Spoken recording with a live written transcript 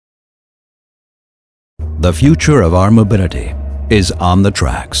The future of our mobility is on the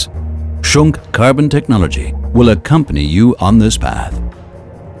tracks. Schunk carbon technology will accompany you on this path.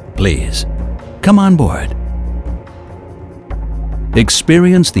 Please, come on board.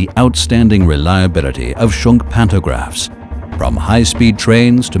 Experience the outstanding reliability of Schunk Pantographs. From high-speed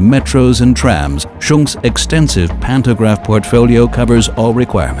trains to metros and trams, Schunk's extensive Pantograph portfolio covers all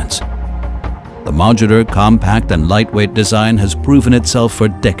requirements. The modular, compact and lightweight design has proven itself for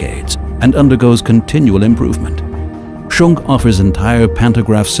decades and undergoes continual improvement. Schunk offers entire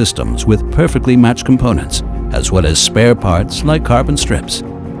Pantograph systems with perfectly matched components, as well as spare parts like carbon strips,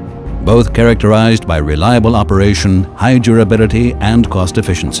 both characterized by reliable operation, high durability and cost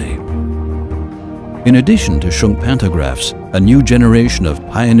efficiency. In addition to Schunk Pantographs, a new generation of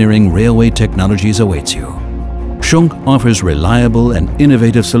pioneering railway technologies awaits you. Schunk offers reliable and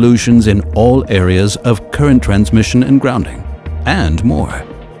innovative solutions in all areas of current transmission and grounding, and more.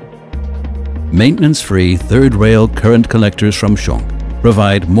 Maintenance-free third-rail current collectors from Schunk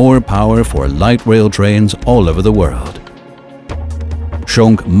provide more power for light rail trains all over the world.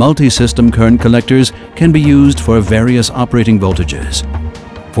 Schunk multi-system current collectors can be used for various operating voltages.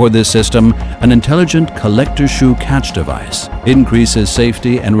 For this system, an intelligent collector shoe catch device increases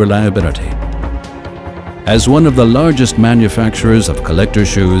safety and reliability. As one of the largest manufacturers of collector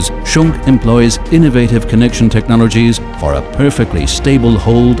shoes, Schunk employs innovative connection technologies for a perfectly stable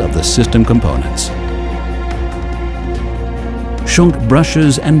hold of the system components. Schunk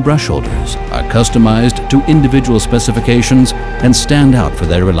brushes and brush holders are customized to individual specifications and stand out for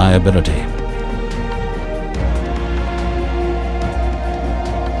their reliability.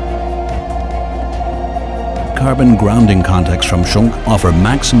 Carbon grounding contacts from Schunk offer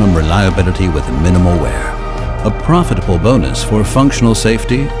maximum reliability with minimal wear, a profitable bonus for functional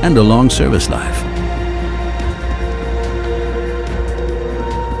safety and a long service life.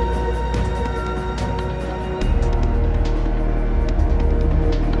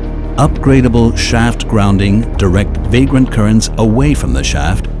 Upgradable shaft grounding direct vagrant currents away from the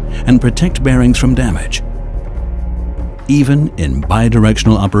shaft and protect bearings from damage, even in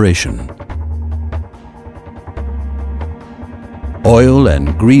bidirectional operation. Oil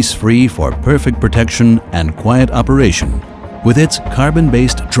and grease-free for perfect protection and quiet operation. With its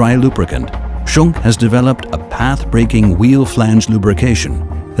carbon-based dry lubricant, Schunk has developed a path-breaking wheel flange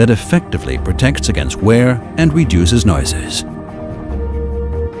lubrication that effectively protects against wear and reduces noises.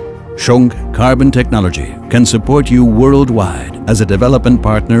 Schunk Carbon Technology can support you worldwide as a development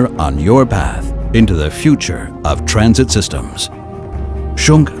partner on your path into the future of transit systems.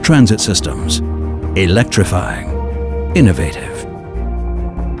 Schunk Transit Systems. Electrifying. Innovative.